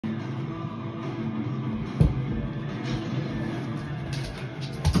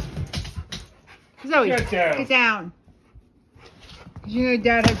Zoe, Get down. get down. Because you know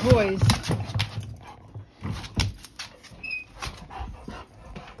Dad has toys.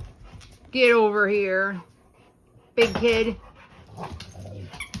 Get over here, big kid.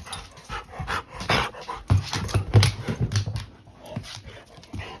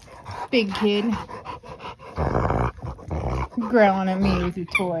 Big kid. Growling at me with your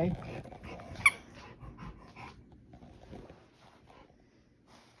toy.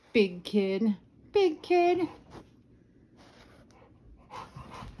 Big kid. Big kid.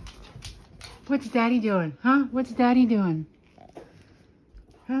 What's Daddy doing? Huh? What's Daddy doing?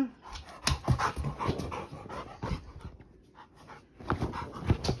 Huh?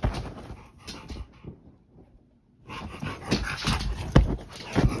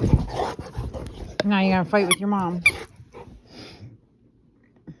 Now you're gonna fight with your mom.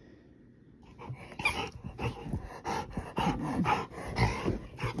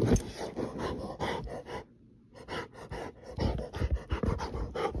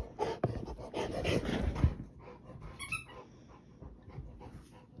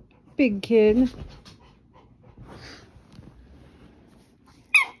 Big kid.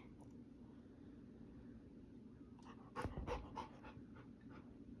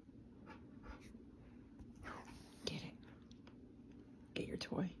 Get it. Get your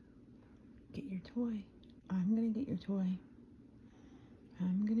toy. Get your toy. I'm gonna get your toy.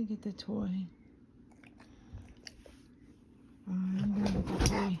 I'm gonna get the toy. I'm gonna get the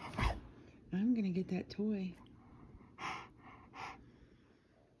toy. I'm gonna get that toy.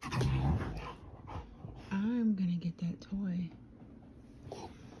 I'm gonna get that toy.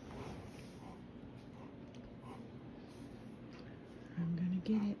 I'm gonna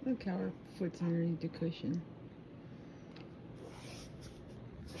get it. Look how her foot's underneath the cushion.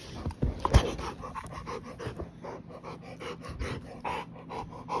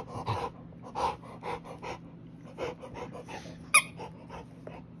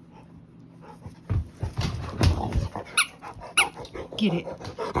 Get it.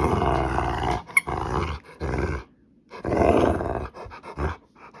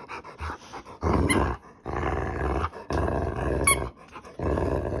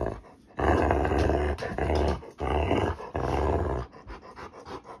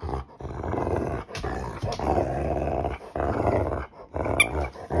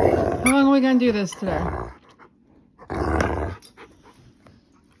 How long are we gonna do this today?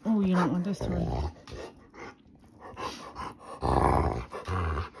 Oh, you don't want this toy.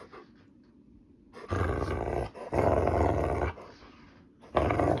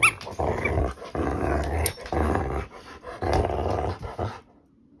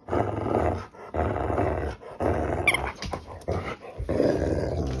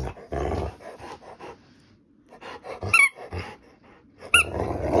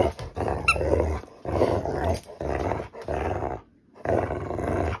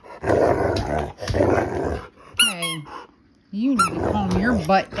 You need to calm your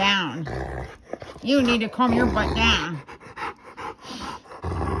butt down. You need to calm your butt down.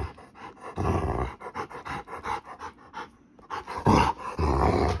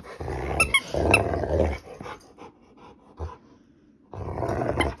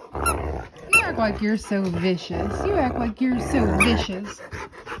 You act like you're so vicious. You act like you're so vicious.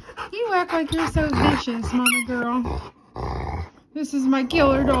 You act like you're so vicious, mama girl. This is my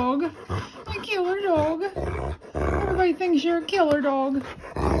killer dog. My killer dog. Everybody thinks you're a killer dog.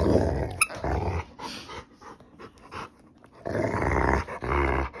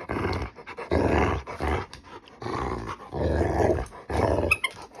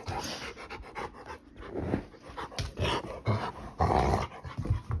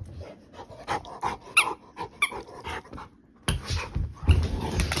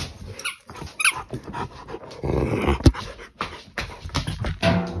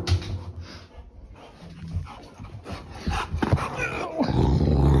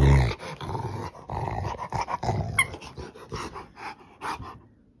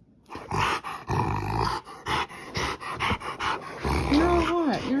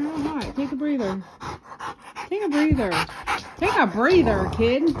 You're not hot. Take a breather. Take a breather. Take a breather,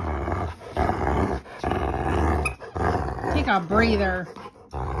 kid. Take a breather.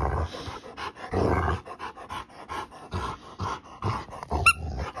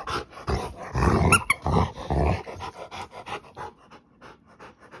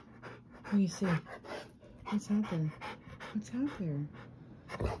 What do you see? What's out there? What's out there?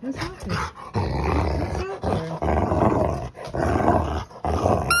 What's out there? What's out there?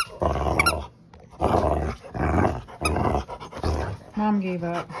 Mom gave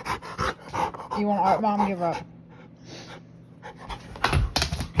up. You won't let Mom give up.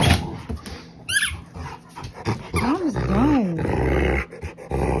 almost done.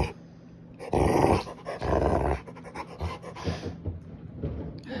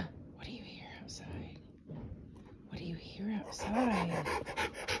 What do you hear outside? What do you hear outside?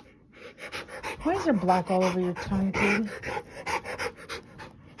 Why is there black all over your tongue, kid?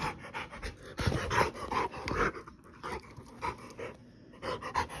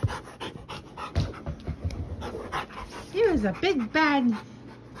 Here's a big bad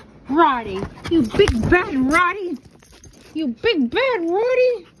Roddy. You big bad Roddy. You big bad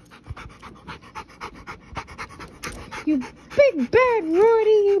Roddy. You big bad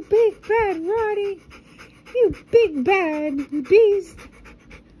Roddy. You big bad Roddy. You big bad beast.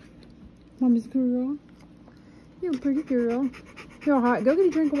 Mama's girl. You're a pretty girl. You're hot. Go get a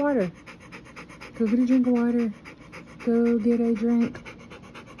drink of water. Go get a drink of water. Go get a drink.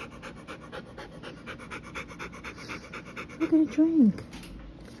 Go get a drink.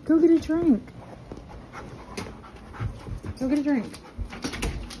 Go get a drink. Go get a drink.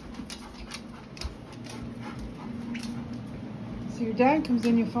 So your dad comes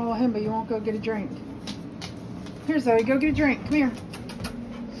in, you follow him, but you won't go get a drink. Here, Zoe, go get a drink. Come here.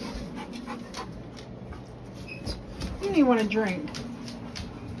 You want a drink.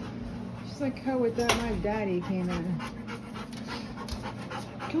 Just like how with that my daddy came in.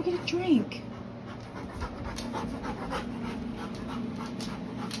 Go get a drink.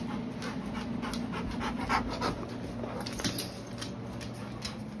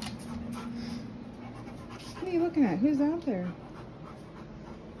 What are you looking at? Who's out there?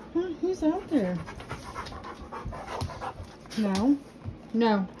 Huh? Who's out there? No.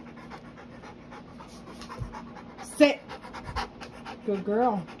 No. Sit. Good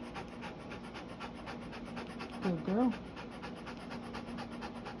girl. Good girl.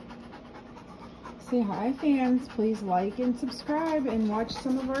 Say hi, fans. Please like and subscribe and watch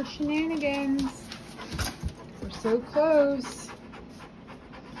some of our shenanigans. We're so close.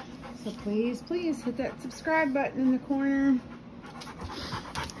 So please, please hit that subscribe button in the corner.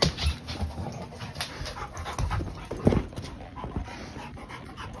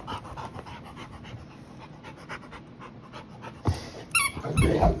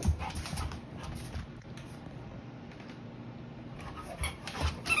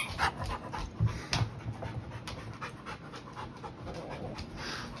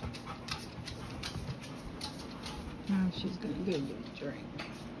 Now she's gonna go get a drink.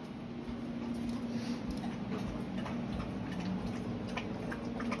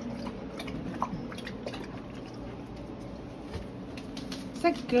 It's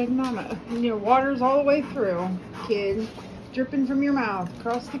like good mama. And your water's all the way through, kid. Dripping from your mouth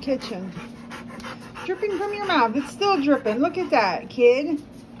across the kitchen. Dripping from your mouth. It's still dripping. Look at that, kid.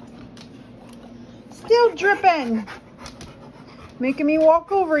 Still dripping. Making me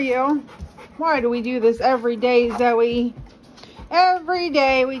walk over you. Why do we do this every day, Zoe? Every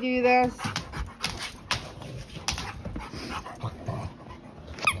day we do this.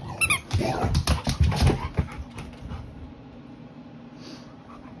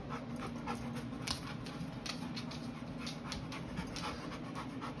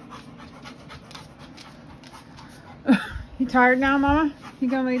 You tired now, Mama? You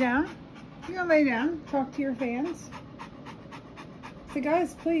gonna lay down? You gonna lay down? Talk to your fans? So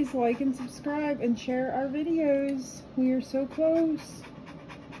guys, please like and subscribe and share our videos. We are so close.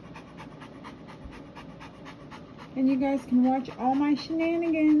 And you guys can watch all my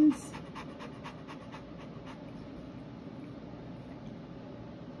shenanigans.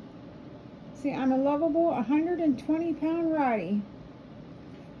 See, I'm a lovable 120-pound Roddy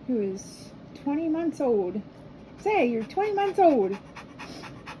who is 20 months old. Say, you're 20 months old.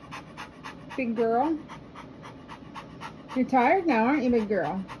 Big girl. You're tired now, aren't you, big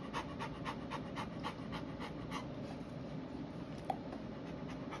girl?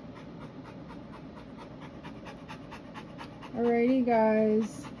 Alrighty,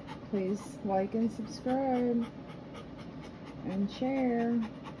 guys. Please like and subscribe and share.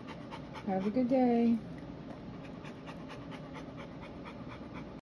 Have a good day.